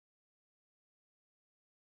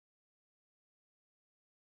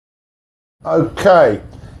Okay,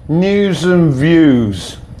 news and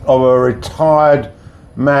views of a retired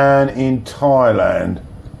man in Thailand.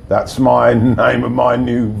 That's my name of my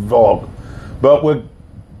new vlog. But we're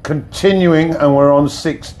continuing and we're on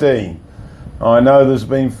 16. I know there's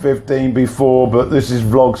been 15 before, but this is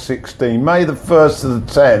vlog 16. May the 1st to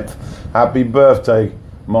the 10th. Happy birthday,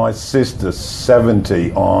 my sister,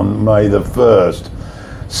 70 on May the 1st.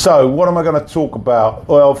 So what am I going to talk about?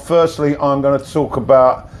 Well, firstly, I'm going to talk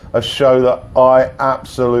about a show that I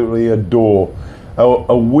absolutely adore,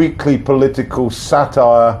 a weekly political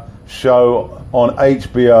satire show on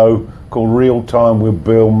HBO called Real Time with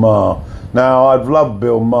Bill Maher. Now, I've loved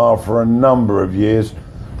Bill Maher for a number of years,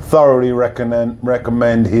 thoroughly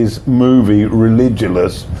recommend his movie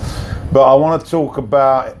Religulous, but I want to talk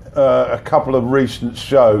about a couple of recent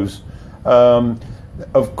shows.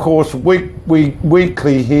 Of course,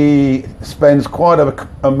 weekly he spends quite an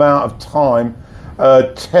amount of time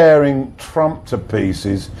tearing Trump to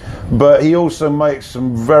pieces, but he also makes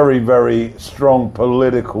some very, very strong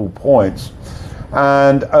political points.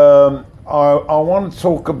 And I want to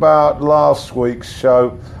talk about last week's show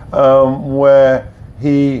where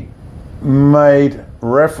he made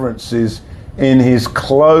references in his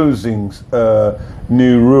closing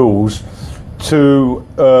new rules to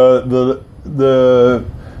the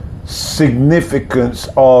significance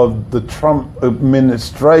of the Trump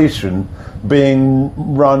administration being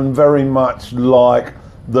run very much like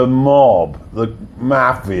the mob, the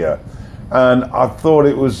Mafia. And I thought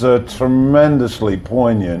it was tremendously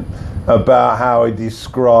poignant about how he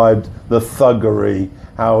described the thuggery,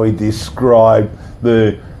 how he described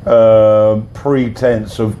the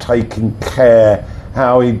pretense of taking care,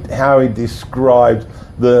 how he described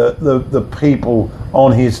the people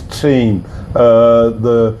on his team,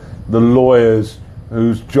 the lawyers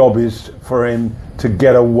whose job is for him to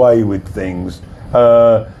get away with things,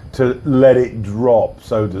 to let it drop,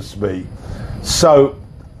 so to speak. So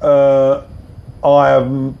I have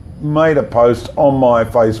made a post on my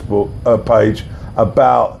Facebook page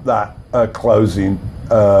about that closing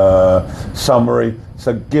summary,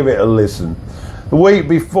 so give it a listen. The week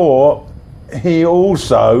before, he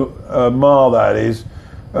also, Maher that is,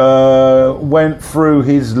 went through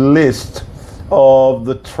his list of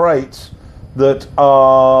the traits that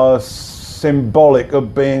are symbolic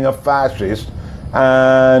of being a fascist,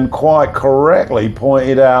 and quite correctly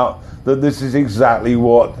pointed out that this is exactly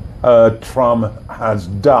what Trump has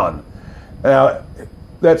done. Now,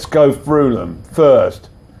 let's go through them. First,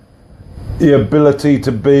 the ability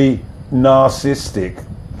to be narcissistic.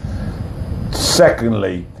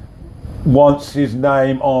 Secondly, wants his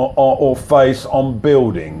name or face on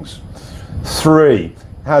buildings. 3,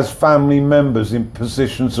 has family members in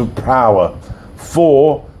positions of power.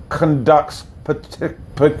 4, conducts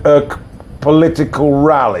political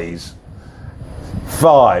rallies.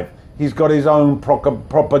 5, he's got his own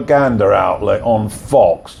propaganda outlet on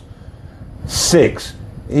Fox. 6,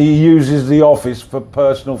 he uses the office for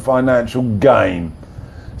personal financial gain.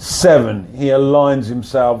 7, he aligns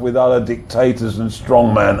himself with other dictators and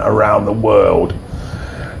strongmen around the world.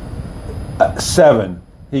 7,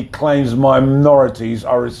 he claims minorities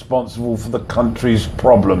are responsible for the country's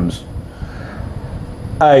problems.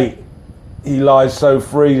 8, he lies so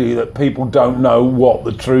freely that people don't know what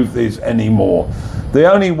the truth is anymore.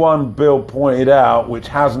 The only one Bill pointed out, which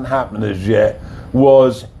hasn't happened as yet,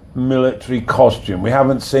 was military costume. We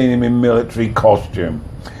haven't seen him in military costume.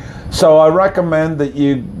 So I recommend that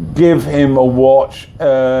you give him a watch.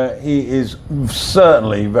 He is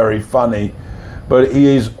certainly very funny, but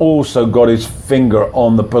he has also got his finger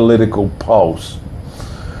on the political pulse.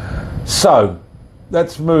 So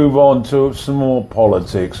let's move on to some more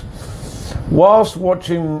politics. Whilst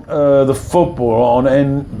watching the football on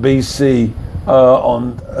NBC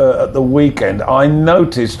at the weekend, I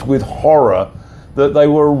noticed with horror that they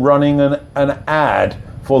were running an ad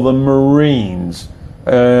for the Marines,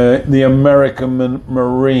 the American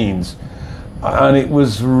Marines, and it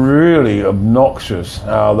was really obnoxious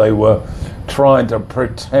how they were trying to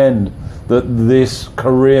pretend that this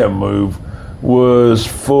career move was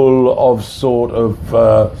full of sort of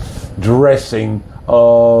dressing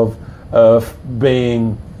of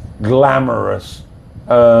being glamorous.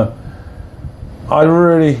 I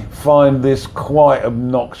really find this quite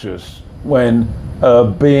obnoxious when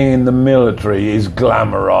being in the military is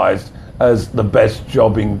glamorized as the best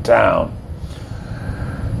job in town.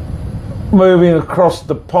 Moving across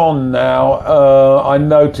the pond now, I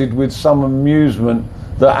noted with some amusement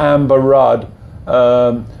that Amber Rudd,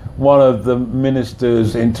 one of the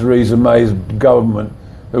ministers in Theresa May's government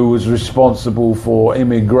who was responsible for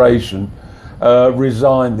immigration,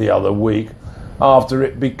 resigned the other week. after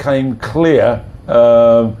it became clear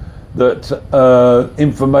that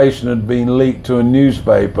information had been leaked to a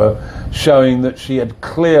newspaper showing that she had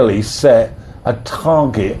clearly set a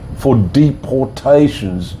target for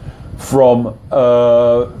deportations from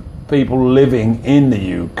people living in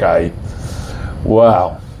the UK.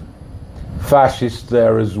 Wow. Fascist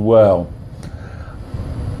there as well.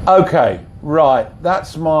 Okay, right,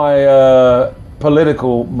 that's my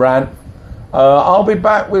political rant. I'll be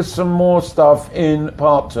back with some more stuff in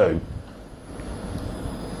part 2.